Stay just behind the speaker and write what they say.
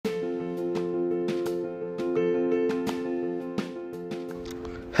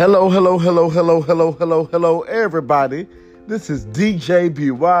Hello, everybody. This is DJ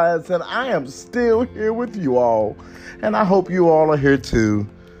B Wise, and I am still here with you all. And I hope you all are here too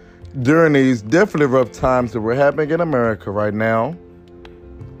during these definitely rough times that we're having in America right now.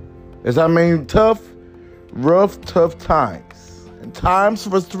 Tough times, and times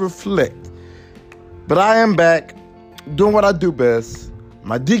for us to reflect. But I am back doing what I do best,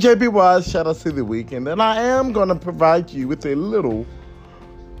 my DJ B Wise shout out to the week, and then I am going to provide you with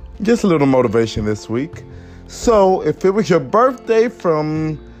just a little motivation this week. So if it was your birthday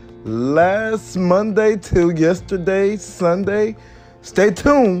from last Monday till yesterday, Sunday, stay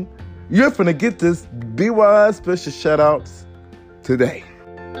tuned. You're finna get this Be Wise special shout outs today.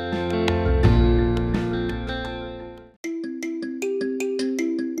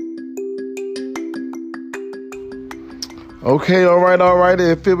 Okay, all right.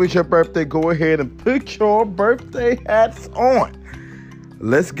 If it was your birthday, go ahead and put your birthday hats on.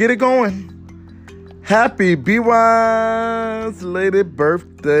 Let's get it going. Happy Be Wise lady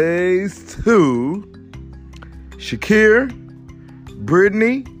birthdays to Shakir,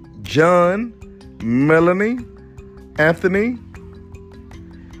 Brittany, John, Melanie, Anthony,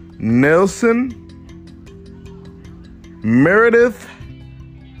 Nelson, Meredith,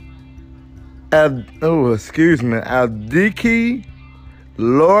 Aldiki,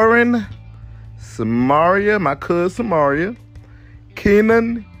 Lauren, Samaria, my cousin Samaria,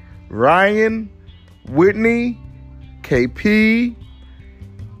 Kenan, Ryan, Whitney, KP,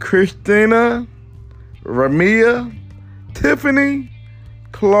 Christina, Ramia, Tiffany,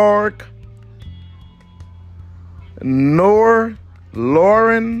 Clark, Lauren.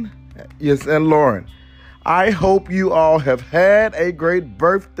 And Lauren. I hope you all have had a great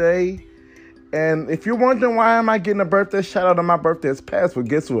birthday. And if you're wondering why am I getting a birthday shout out on my birthday is past, well,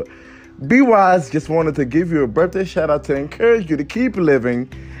 guess what? Be Wise just wanted to give you a birthday shout out to encourage you to keep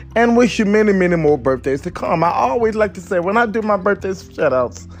living and wish you many, many more birthdays to come. I always like to say when I do my birthday shout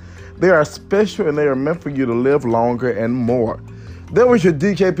outs, they are special and they are meant for you to live longer and more. That was your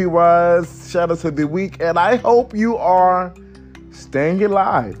DJ Be Wise shout outs of the week, and I hope you are staying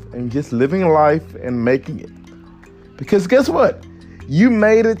alive and just living life and making it. Because guess what? You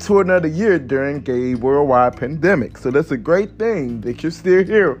made it to another year during a worldwide pandemic. So that's a great thing that you're still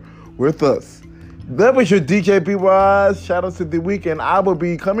here with us. That was your DJ Be Wise shout outs of the week, and I will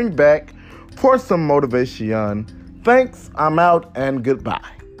be coming back for some motivation. Thanks, I'm out, and goodbye.